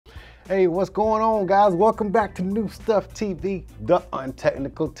Hey, what's going on, guys? Welcome back to New Stuff TV, the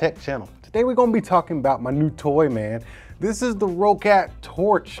untechnical tech channel. Today we're gonna be talking about my new toy, man. This is the Roccat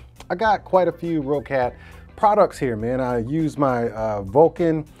Torch. I got quite a few Roccat products here, man. I use my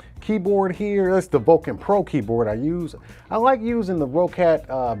Vulcan keyboard here. That's the Vulcan Pro keyboard I use. I like using the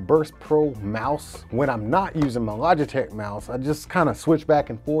Roccat Burst Pro mouse when I'm not using my Logitech mouse. I just kind of switch back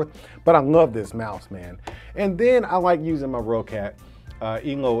and forth, but I love this mouse, man. And then I like using my Roccat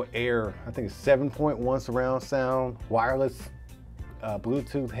Elo Air, I think it's 7.1 surround sound, wireless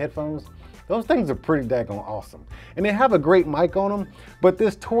Bluetooth headphones. Those things are pretty daggone awesome. And they have a great mic on them, but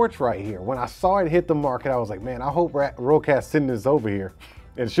this torch right here, when I saw it hit the market, I was like, man, I hope Roccat's sending this over here.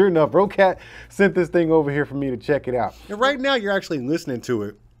 And sure enough, Roccat sent this thing over here for me to check it out. And right now you're actually listening to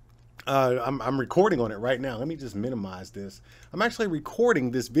it. I'm recording on it right now. Let me just minimize this. I'm actually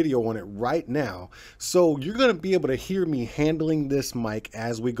recording this video on it right now. So you're going to be able to hear me handling this mic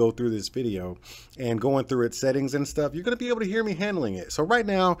as we go through this video and going through its settings and stuff. You're going to be able to hear me handling it. So right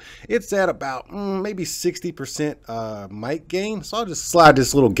now it's at about maybe 60% mic gain. So I'll just slide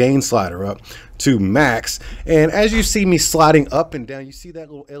this little gain slider up to max. And as you see me sliding up and down, you see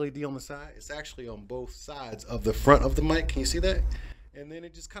that little LED on the side? It's actually on both sides of the front of the mic. Can you see that? And then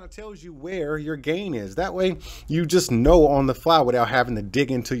it just kind of tells you where your gain is. That way you just know on the fly without having to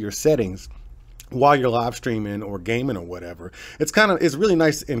dig into your settings while you're live streaming or gaming or whatever. It's really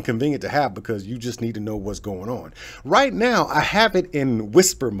nice and convenient to have because you just need to know what's going on. Right now I have it in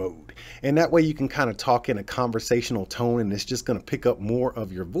whisper mode, and that way you can kind of talk in a conversational tone, and it's just going to pick up more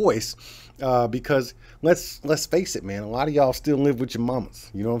of your voice because let's face it, man, a lot of y'all still live with your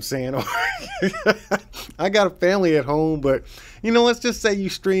mamas, you know what I'm saying? I got a family at home, but you know, let's just say you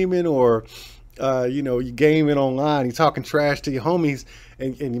streaming or you know, you gaming online, you talking trash to your homies,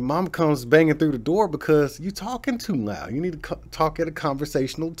 and your mom comes banging through the door because you talking too loud. You need to talk at a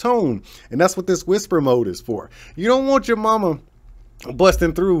conversational tone, and that's what this whisper mode is for. You don't want your mama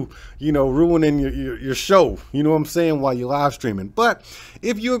busting through, you know, ruining your show, you know what I'm saying, while you're live streaming. But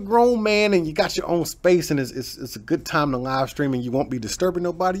if you're a grown man and you got your own space and it's a good time to live stream and you won't be disturbing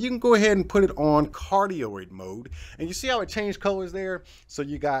nobody, you can go ahead and put it on cardioid mode. And you see how it changed colors there? So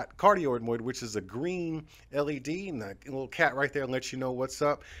you got cardioid mode, which is a green LED, and the little cat right there lets you know what's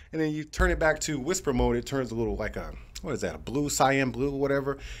up. And then you turn it back to whisper mode, it turns a little like a, what is that, a blue, cyan blue,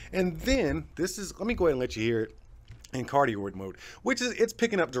 whatever. And then this is, let me go ahead and let you hear it in cardioid mode, which is, it's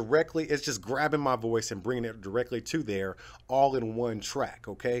picking up directly, it's just grabbing my voice and bringing it directly to there, all in one track,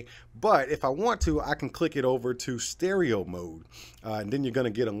 okay? But if I want to, I can click it over to stereo mode, and then you're gonna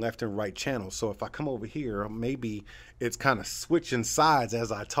get a left and right channel. So if I come over here, maybe it's kind of switching sides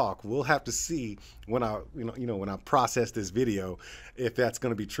as I talk. We'll have to see when I, when I process this video, if that's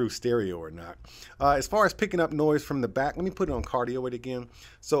gonna be true stereo or not. As far as picking up noise from the back, let me put it on cardioid again.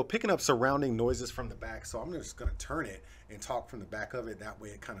 So picking up surrounding noises from the back. So I'm just gonna turn it and talk from the back of it. That way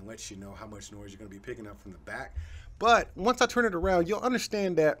it kind of lets you know how much noise you're going to be picking up from the back. But once I turn it around, you'll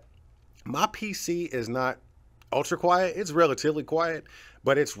understand that my PC is not ultra quiet. It's relatively quiet,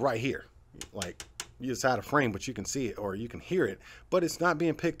 but it's right here. Like, you just out of frame, but you can see it or you can hear it, but it's not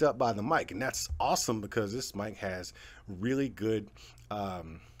being picked up by the mic. And that's awesome because this mic has really good,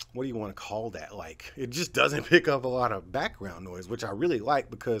 what do you want to call that? Like, it just doesn't pick up a lot of background noise, which I really like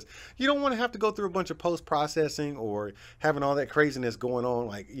because you don't want to have to go through a bunch of post-processing or having all that craziness going on.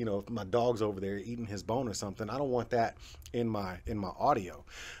 Like, you know, if my dog's over there eating his bone or something, I don't want that in my audio.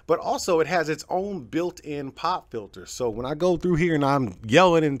 But also it has its own built-in pop filter. So when I go through here and I'm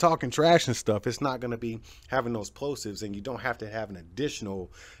yelling and talking trash and stuff, it's not going to be having those plosives, and you don't have to have an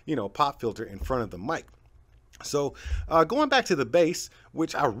additional, you know, pop filter in front of the mic. So going back to the bass,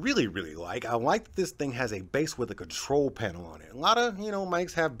 which I really like, I like that this thing has a bass with a control panel on it. A lot of, you know,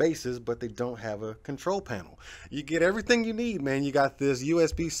 mics have basses, but they don't have a control panel. You get everything you need, man. You got this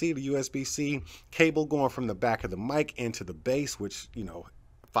USB-C to USB-C cable going from the back of the mic into the bass, which, you know,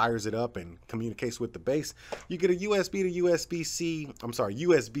 fires it up and communicates with the bass. You get a USB to USB-C, I'm sorry,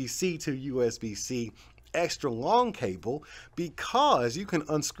 USB-C to USB-C extra long cable, because you can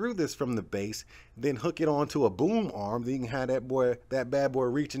unscrew this from the base, then hook it onto a boom arm. Then you can have that bad boy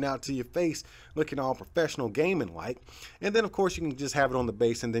reaching out to your face, looking all professional gaming like. And then of course you can just have it on the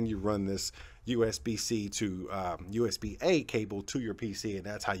base, and then you run this USB-C to USB-A cable to your PC, and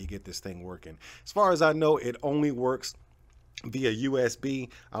that's how you get this thing working. As far as I know, it only works via USB.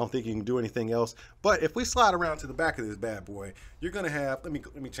 I don't think you can do anything else. But if we slide around to the back of this bad boy, you're gonna have, let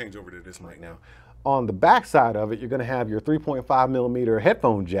me change over to this mic now. On the back side of it, you're gonna have your 3.5mm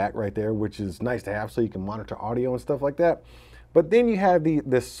headphone jack right there, which is nice to have so you can monitor audio and stuff like that. But then you have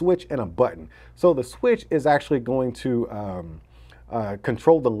the switch and a button. So the switch is actually going to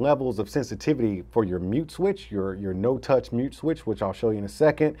control the levels of sensitivity for your mute switch, your no-touch mute switch, which I'll show you in a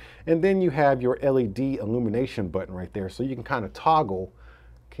second. And then you have your LED illumination button right there. So you can kind of toggle.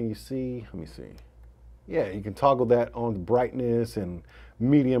 Can you see? Let me see. Yeah, you can toggle that on the brightness and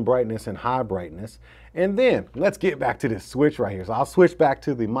medium brightness and high brightness. And then let's get back to this switch right here. So I'll switch back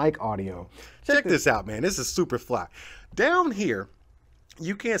to the mic audio. Check this out, man. This is super fly. Down here,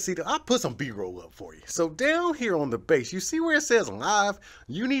 you can't see I'll put some B-roll up for you. So down here on the bass, you see where it says live?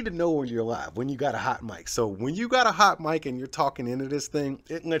 You need to know when you're live, when you got a hot mic. So when you got a hot mic and you're talking into this thing,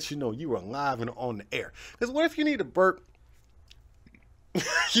 it lets you know you are live and on the air. Because what if you need to burp?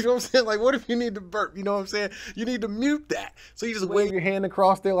 You know what I'm saying? Like, what if you need to burp? You know what I'm saying? You need to mute that. So you just wave your hand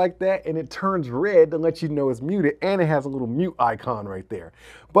across there like that, and it turns red to let you know it's muted, and it has a little mute icon right there.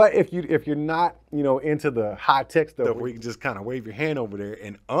 But if you're not, you know, into the high tech stuff where you can just kind of wave your hand over there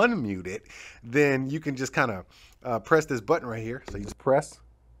and unmute it, then you can just kind of press this button right here. So you just press,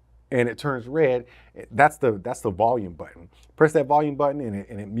 and it turns red. That's the volume button. Press that volume button,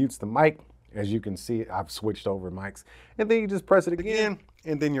 and it mutes the mic. As you can see, I've switched over mics, and then you just press it again,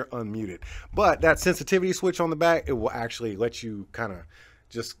 and then you're unmuted. But that sensitivity switch on the back, it will actually let you kind of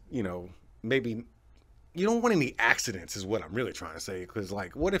just, you know, maybe you don't want any accidents is what I'm really trying to say. Because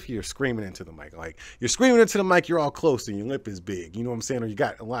like, what if you're screaming into the mic? Like you're screaming into the mic, you're all close and your lip is big, you know what I'm saying? Or you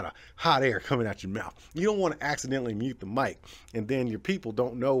got a lot of hot air coming out your mouth. You don't want to accidentally mute the mic. And then your people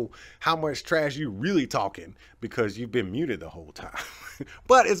don't know how much trash you really talking because you've been muted the whole time.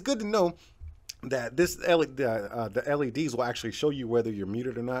 But it's good to know that the LEDs will actually show you whether you're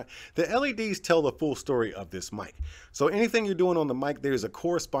muted or not. The LEDs tell the full story of this mic. So anything you're doing on the mic, there's a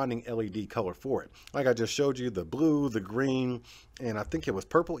corresponding LED color for it. Like I just showed you, the blue, the green, and I think it was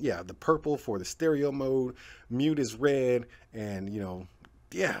purple. Yeah, the purple for the stereo mode. Mute is red, and you know,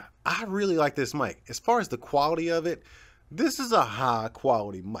 yeah, I really like this mic. As far as the quality of it, this is a high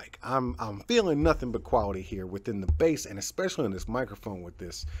quality mic. I'm feeling nothing but quality here within the bass, and especially on this microphone with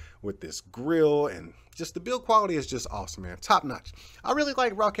this grill, and just the build quality is just awesome, man. Top notch. I really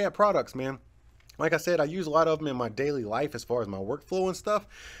like Roccat products, man. Like I said, I use a lot of them in my daily life as far as my workflow and stuff.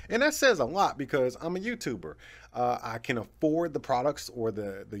 And that says a lot because I'm a YouTuber. I can afford the products or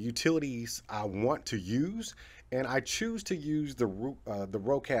the utilities I want to use. And I choose to use the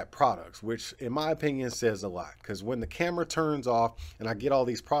Roccat products, which in my opinion says a lot. Because when the camera turns off and I get all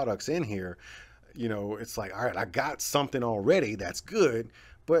these products in here, you know, it's like, all right, I got something already that's good.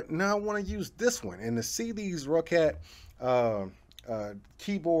 But now I want to use this one. And to see these Roccat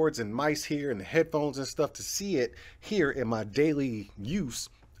keyboards and mice here and the headphones and stuff, to see it here in my daily use,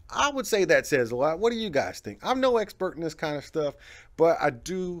 I would say that says a lot. What do you guys think? I'm no expert in this kind of stuff, but I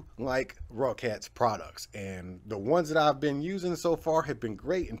do like Roccat's products, and the ones that I've been using so far have been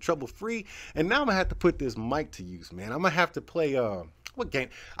great and trouble-free. And now I'm gonna have to put this mic to use, man. I'm gonna have to play what game?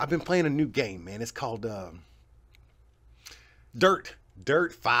 I've been playing a new game, man. It's called Dirt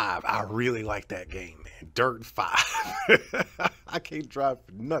 5. I really like that game, man. Dirt 5. I can't drive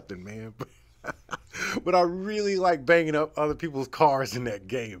for nothing, man. But I really like banging up other people's cars in that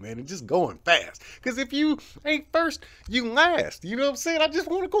game, man, and just going fast. Because if you ain't first, you last. You know what I'm saying? I just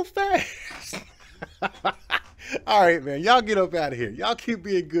want to go fast. All right, man. Y'all get up out of here. Y'all keep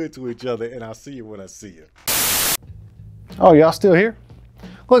being good to each other, and I'll see you when I see you. Oh, y'all still here?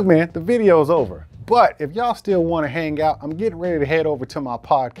 Look, man, the video's over. But if y'all still want to hang out, I'm getting ready to head over to my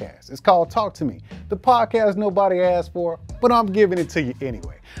podcast. It's called Talk to Me. The podcast nobody asked for, but I'm giving it to you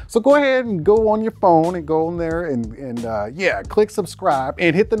anyway. So go ahead and go on your phone and go on there and yeah, click subscribe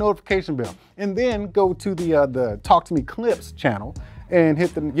and hit the notification bell. And then go to the Talk to Me Clips channel and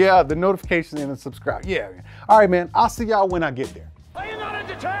hit the notification and subscribe. Yeah. All right, man. I'll see y'all when I get there. Are you not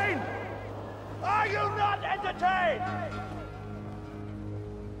entertained? Are you not entertained?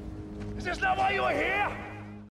 Is this not why you are here?